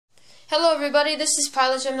Hello everybody, this is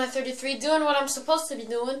Pilot Gemini 33 doing what I'm supposed to be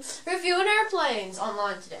doing, reviewing airplanes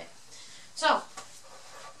online today. So,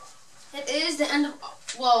 it is the end of,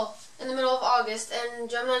 in the middle of August, and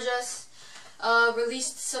Gemini just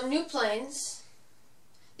released some new planes.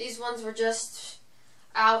 These ones were just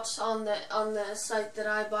out on the site that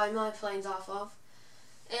I buy my planes off of.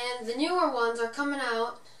 And the newer ones are coming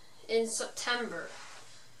out in September.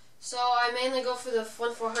 So I mainly go for the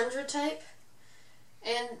 1-400 type.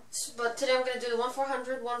 But today I'm going to do the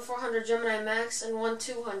 1-400, 1-400 Gemini Max, and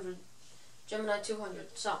 1-200 Gemini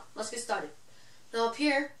 200. So, let's get started. Now up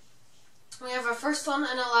here, we have our first one,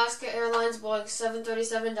 an Alaska Airlines Boeing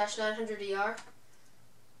 737-900ER.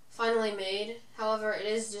 Finally made. However, it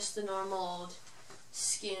is just the normal old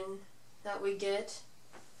skin that we get.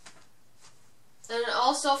 And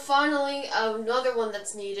also, finally, another one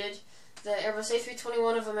that's needed, the Airbus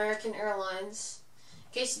A321 of American Airlines.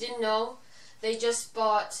 In case you didn't know, they just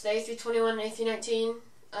bought the A321 and A319,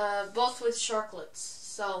 both with sharklets.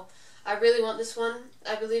 So I really want this one.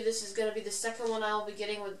 I believe this is going to be the second one I'll be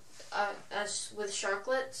getting with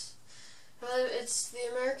sharklets. It's the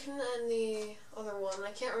American and the other one.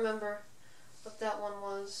 I can't remember what that one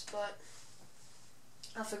was, but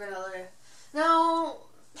I'll figure it out later. Now,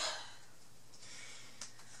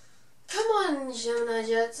 come on, Gemini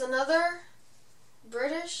Jets, another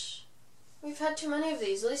British. We've had too many of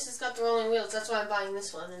these. At least it's got the rolling wheels. That's why I'm buying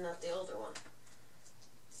this one and not the older one.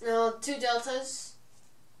 Now, 2 Deltas.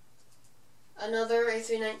 Another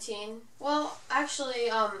A319. Well, actually,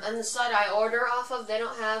 on the site I order off of, they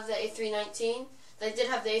don't have the A319. They did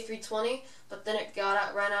have the A320, but then it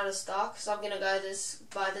ran out of stock. So I'm going to buy this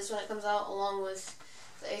when it comes out, along with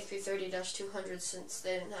the A330-200, since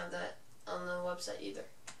they didn't have that on the website either.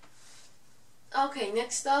 Okay,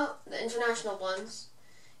 next up, the international ones.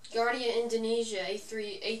 Guardia Indonesia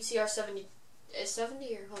ATR 70 or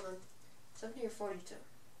hold on, 70 or 42.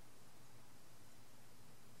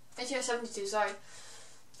 ATR 72, sorry.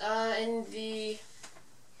 In the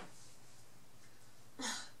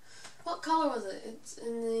what color was it? It's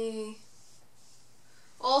in the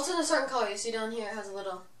it's in a certain color. You see down here, it has a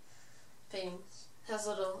little paintings, it has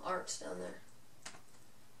little arts down there.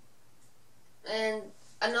 And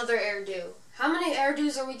another airdo. How many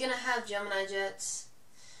airdos are we gonna have, Gemini Jets?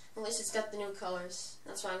 At least it's got the new colors.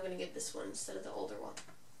 That's why I'm going to get this one instead of the older one.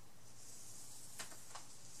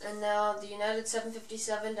 And now the United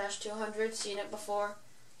 757-200, seen it before.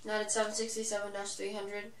 United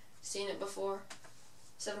 767-300, seen it before.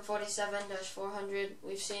 747-400,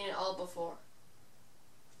 we've seen it all before.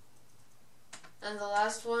 And the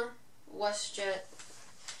last one, WestJet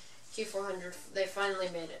Q400, they finally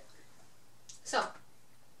made it. So,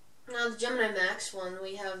 now the Gemini Max one,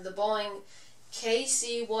 we have the Boeing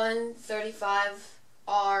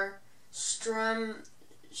KC-135R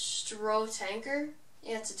Stro tanker.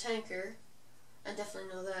 Yeah, it's a tanker. I definitely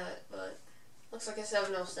know that, but looks like a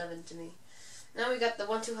 707 to me. Now we got the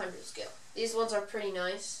 1-200 scale. These ones are pretty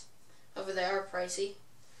nice. However, they are pricey.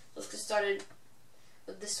 Let's get started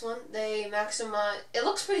with this one. They maximize. It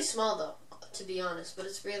looks pretty small though, to be honest, but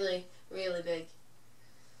it's really, really big.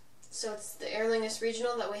 So it's the Aer Lingus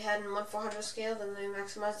Regional that we had in 1-400 scale. Then they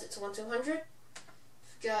maximized it to 1-200.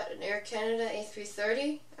 Got an Air Canada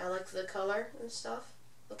A330. I like the color and stuff.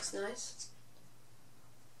 Looks nice.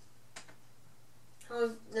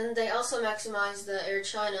 Then they also maximized the Air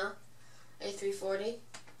China A340.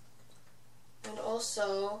 And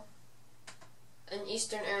also an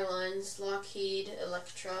Eastern Airlines Lockheed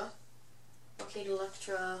Electra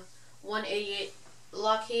 188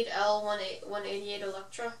 Lockheed L188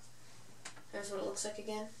 Electra. Here's what it looks like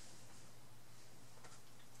again.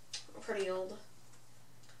 Pretty old.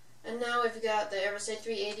 And now we've got the Airbus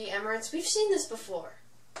A380 Emirates. We've seen this before.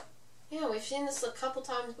 Yeah, we've seen this a couple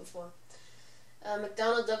times before.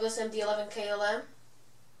 McDonnell Douglas MD-11 KLM.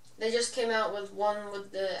 They just came out with one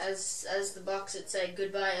with the as the box it said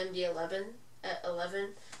goodbye MD-11 at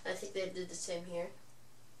 11. I think they did the same here.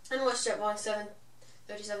 And WestJet Boeing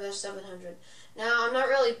 737-700. Now I'm not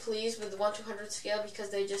really pleased with the 1-200 scale because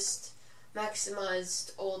they just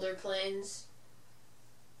maximized older planes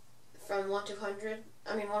from 1-400.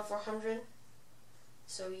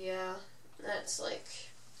 So yeah, that's like,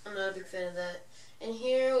 I'm not a big fan of that. And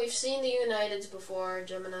here we've seen the Uniteds before,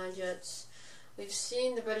 Gemini Jets. We've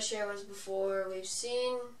seen the British Airways before. We've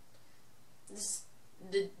seen this,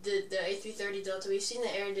 the A330 Delta. We've seen the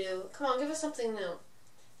Airdo. Come on, give us something new.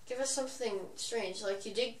 Give us something strange. Like,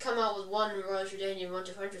 you did come out with one Royal Jordanian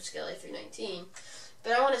 1-200 scale A319,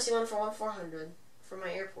 but I want to see one for 1-400 for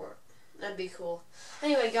my airport. That'd be cool.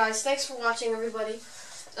 Anyway, guys, thanks for watching, everybody.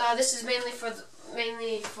 This is mainly for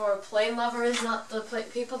mainly for plane lovers, not the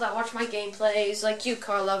people that watch my gameplays, like you,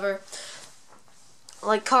 car lover.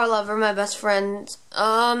 Like car lover, my best friend.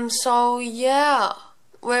 So yeah,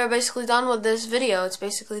 we're basically done with this video. It's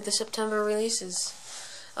basically the September releases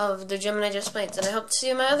of the Gemini Just Planes, and I hope to see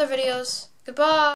you in my other videos. Goodbye!